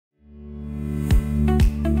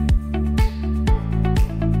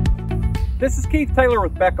This is Keith Taylor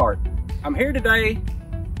with Bekaert. I'm here today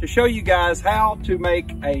to show you guys how to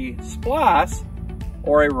make a splice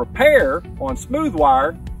or a repair on smooth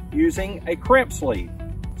wire using a crimp sleeve.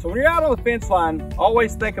 So when you're out on the fence line,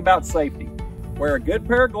 always think about safety. Wear a good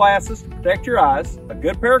pair of glasses to protect your eyes, a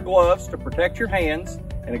good pair of gloves to protect your hands,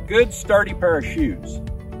 and a good sturdy pair of shoes.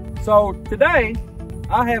 So today,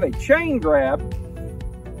 I have a chain grab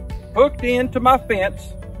hooked into my fence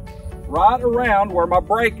right around where my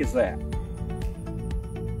brake is at.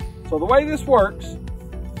 So the way this works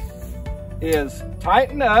is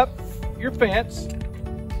tighten up your fence,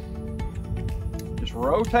 just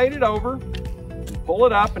rotate it over and pull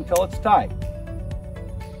it up until it's tight.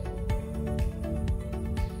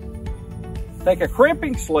 Take a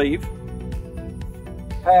crimping sleeve,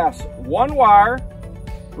 pass one wire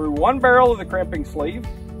through one barrel of the crimping sleeve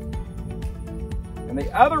and the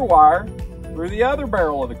other wire through the other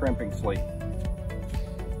barrel of the crimping sleeve.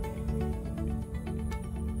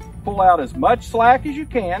 Pull out as much slack as you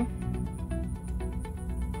can.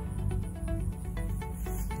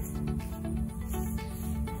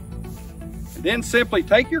 And then simply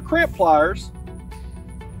take your crimp pliers,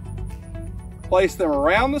 place them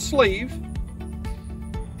around the sleeve,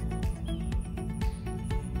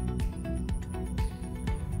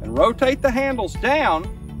 and rotate the handles down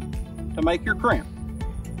to make your crimp.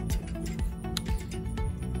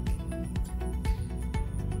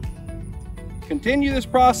 Continue this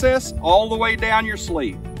process all the way down your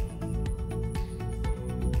sleeve.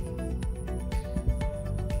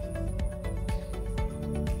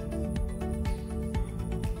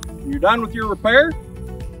 When you're done with your repair,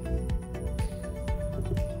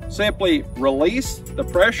 simply release the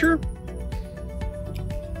pressure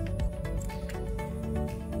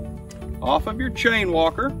off of your chain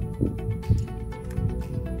walker.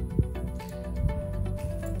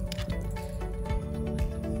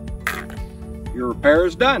 Your repair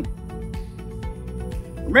is done.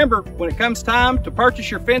 Remember, when it comes time to purchase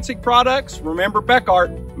your fencing products, remember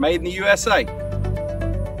Bekaert, made in the USA.